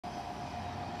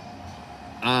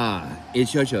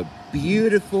It's such a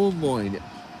beautiful morning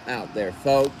out there,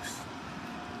 folks.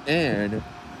 And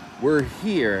we're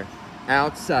here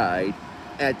outside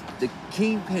at the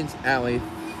Kingpin's Alley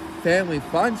Family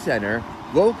Fun Center,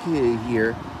 located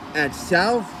here at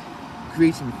South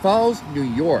Crescent Falls, New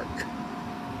York.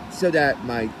 So that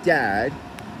my dad,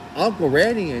 Uncle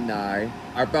Randy, and I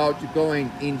are about to go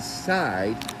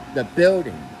inside the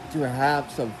building to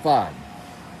have some fun.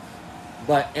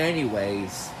 But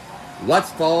anyways,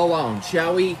 let's follow along,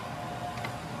 shall we?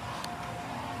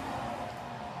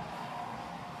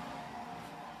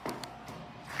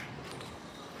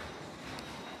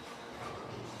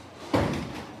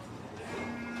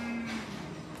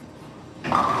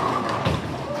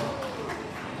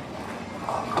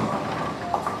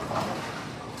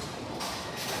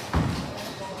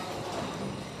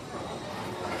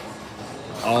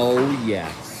 Oh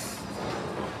yes,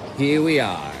 here we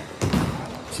are,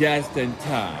 just in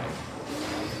time.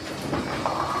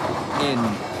 And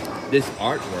this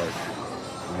artwork,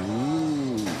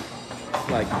 ooh, it's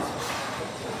like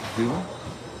zoom.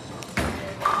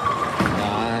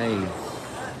 Nice.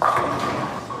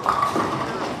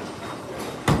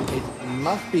 It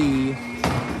must be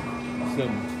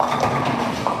some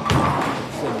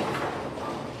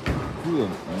cool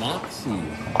moxie.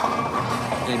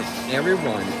 And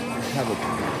everyone have a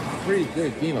pretty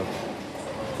good game of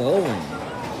bowling.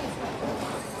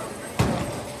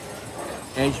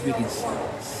 As we can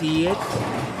see it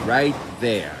right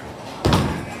there.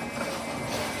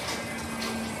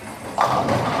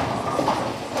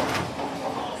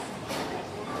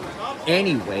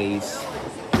 Anyways,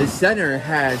 the center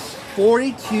has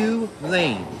 42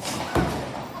 lanes.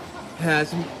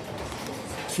 Has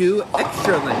 2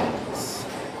 extra lanes.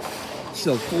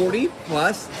 So 40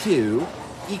 plus 2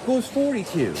 equals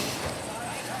 42.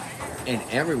 And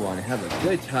everyone have a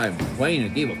good time playing a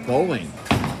game of bowling.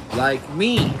 Like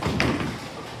me.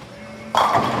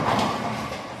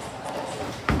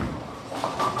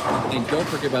 And don't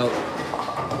forget about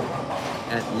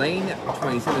at lane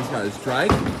 27's got a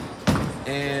strike.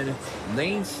 And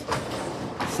lane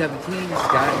 17's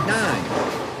got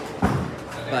 9.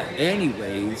 But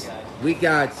anyways, we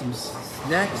got some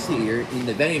snacks here in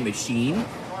the vending machine,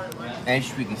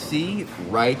 as we can see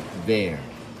right there.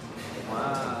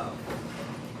 Wow.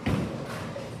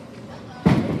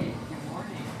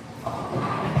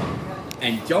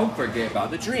 And don't forget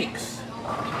about the drinks.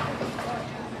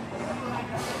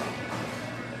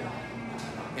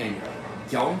 And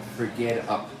don't forget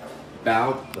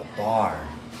about the bar.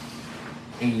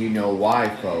 And you know why,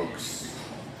 folks.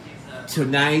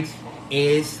 Tonight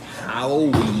is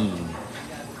Halloween.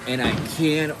 And I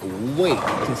can't wait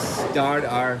to start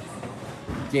our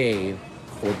day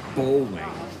for bowling.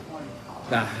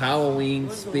 The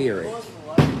Halloween spirit.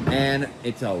 And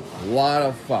it's a lot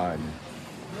of fun.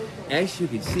 As you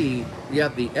can see, we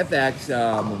have the FX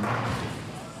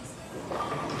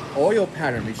oil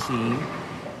pattern machine.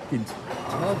 Can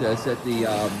tell us that the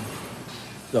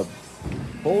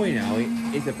bowling alley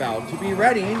is about to be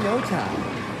ready in no time.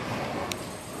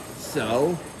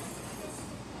 So,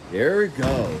 there it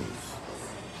goes.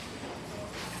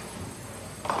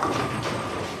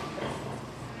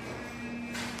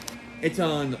 It's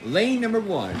on lane number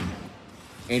 1.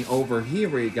 And over here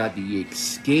we got the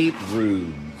escape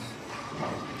rooms.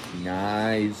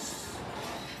 Nice.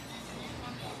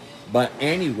 But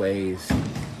anyways,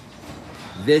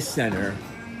 this center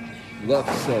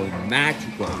looks so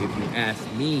magical if you ask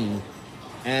me.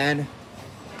 And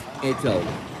it's a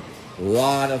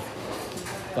lot of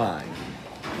fun.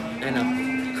 And of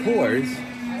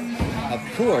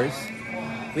course,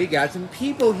 we got some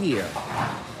people here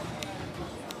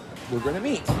we're gonna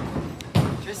meet.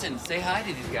 Tristan, say hi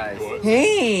to these guys.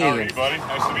 Hey! How are you, buddy?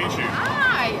 Nice to meet you.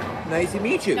 Hi! Nice to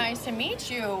meet you. Nice to meet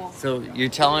you. So you're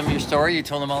telling them your story? You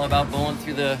told them all about bowling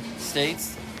through the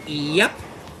States? Yep.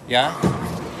 Yeah?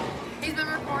 He's been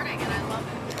recording and I love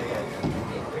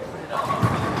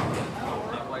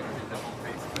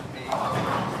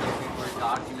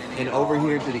it. And over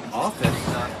here to the office,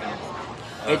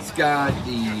 it's got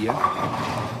the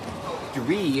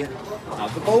 3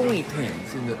 of the bowling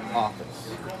pins in the office.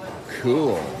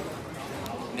 Cool.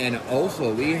 And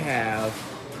also we have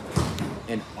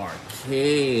an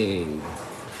arcade.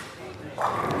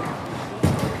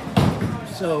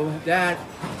 So that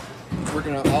we're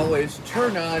gonna always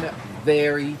turn on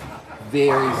very,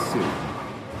 very soon.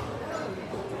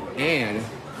 And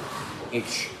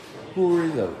it's sure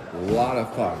is a lot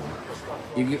of fun,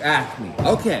 if you ask me.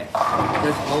 Okay,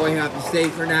 that's all I have to say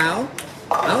for now.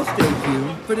 I'll stay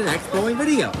tuned for the next bowling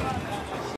video.